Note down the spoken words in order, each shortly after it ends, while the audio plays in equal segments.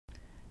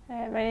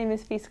My name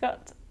is Fee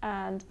Scott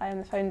and I am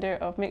the founder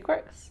of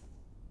MakeWorks.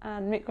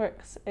 And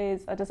MakeWorks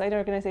is a design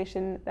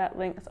organisation that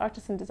links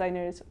artists and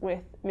designers with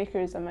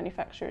makers and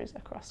manufacturers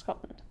across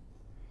Scotland.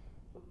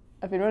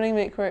 I've been running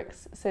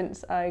MakeWorks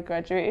since I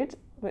graduated,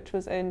 which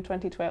was in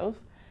 2012.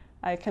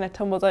 I kind of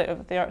tumbled out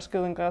of the art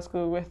school in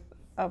Glasgow with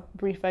a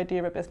brief idea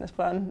of a business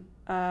plan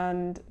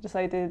and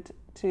decided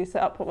to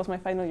set up what was my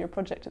final year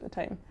project at the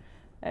time,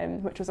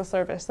 which was a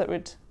service that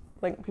would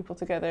link people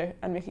together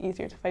and make it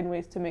easier to find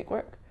ways to make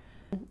work.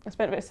 I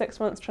spent about 6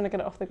 months trying to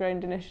get it off the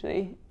ground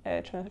initially,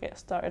 trying to get it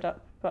started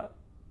up, but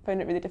found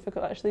it really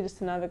difficult actually just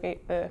to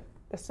navigate the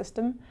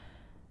system.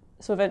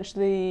 So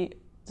eventually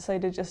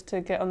decided just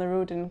to get on the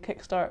road and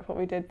kickstart what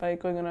we did by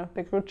going on a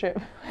big road trip,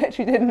 which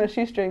we did in a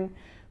shoestring.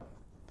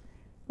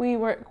 We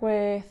work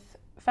with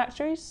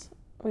factories,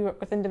 we work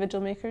with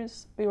individual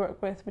makers, we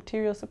work with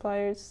material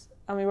suppliers,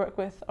 and we work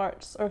with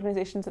arts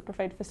organisations that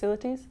provide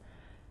facilities.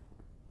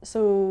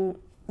 So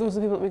those are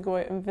the people that we go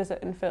out and visit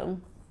and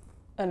film.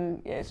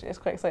 And yeah, it's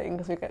quite exciting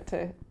because we get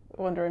to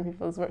wander in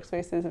people's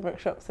workspaces and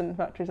workshops and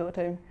factories all the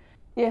time.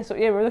 So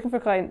we're looking for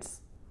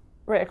clients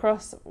right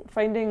across,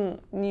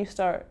 finding new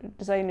start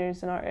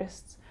designers and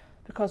artists,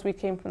 because we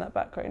came from that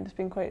background. It's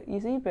been quite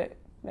easy, but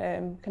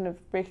kind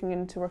of breaking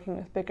into working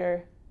with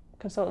bigger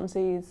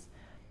consultancies,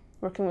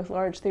 working with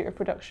large theatre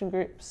production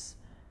groups,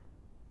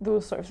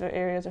 those sorts of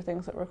areas are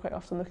things that we're quite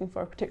often looking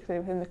for,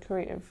 particularly within the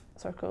creative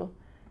circle.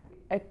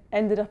 I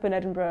ended up in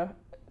Edinburgh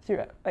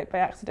by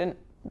accident.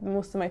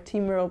 Most of my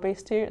team were all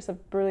based here. It's a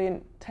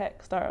brilliant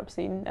tech startup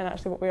scene, and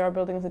actually what we are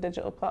building is a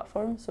digital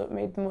platform, so it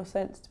made the most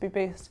sense to be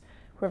based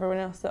where everyone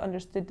else that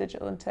understood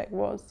digital and tech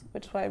was,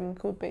 which is why I'm in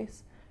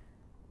Codebase.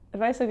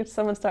 Advice I give to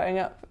someone starting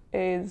up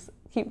is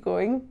keep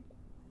going.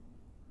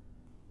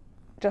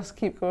 Just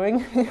keep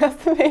going.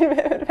 That's the main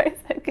bit of advice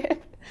I'd give.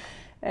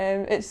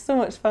 It's so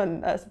much fun,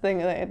 that's the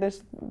thing. Like,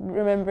 there's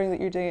remembering that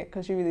you're doing it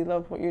because you really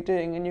love what you're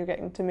doing and you're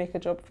getting to make a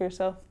job for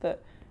yourself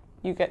that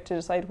you get to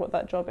decide what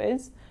that job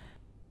is.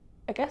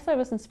 I guess I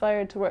was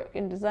inspired to work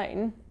in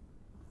design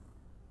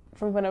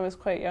from when I was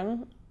quite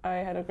young. I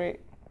had a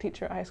great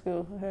teacher at high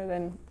school who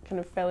then kind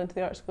of fell into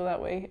the art school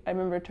that way. I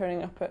remember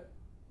turning up at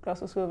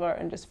Glasgow School of Art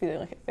and just feeling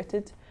like it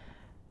fitted,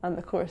 and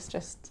the course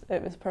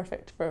it was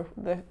perfect for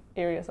the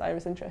areas that I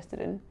was interested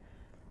in.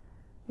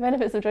 The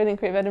benefits of joining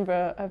Creative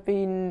Edinburgh have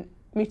been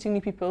meeting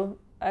new people.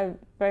 I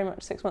very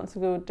much 6 months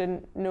ago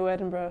didn't know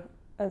Edinburgh,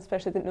 and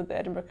especially didn't know the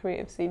Edinburgh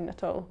creative scene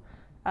at all.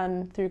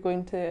 And through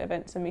going to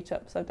events and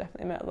meetups, I've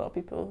definitely met a lot of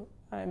people,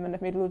 and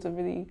I've made loads of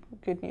really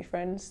good new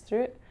friends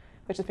through it,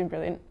 which has been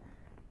brilliant.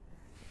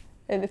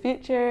 In the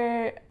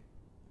future,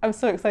 I'm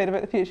so excited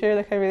about the future,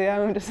 like I really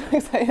am. I'm just so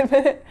excited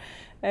about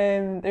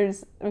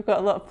it. We've got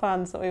a lot of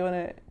plans that we want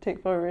to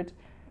take forward.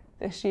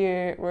 This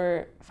year,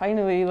 we're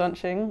finally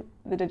launching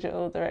the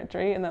digital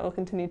directory, and that will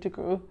continue to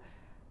grow.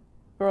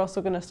 We're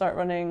also going to start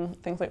running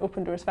things like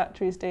Open Doors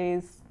Factories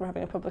Days. We're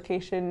having a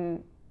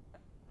publication.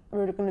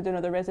 We're going to do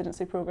another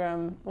residency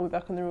programme. We'll be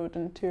back on the road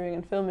and touring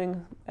and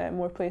filming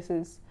more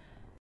places.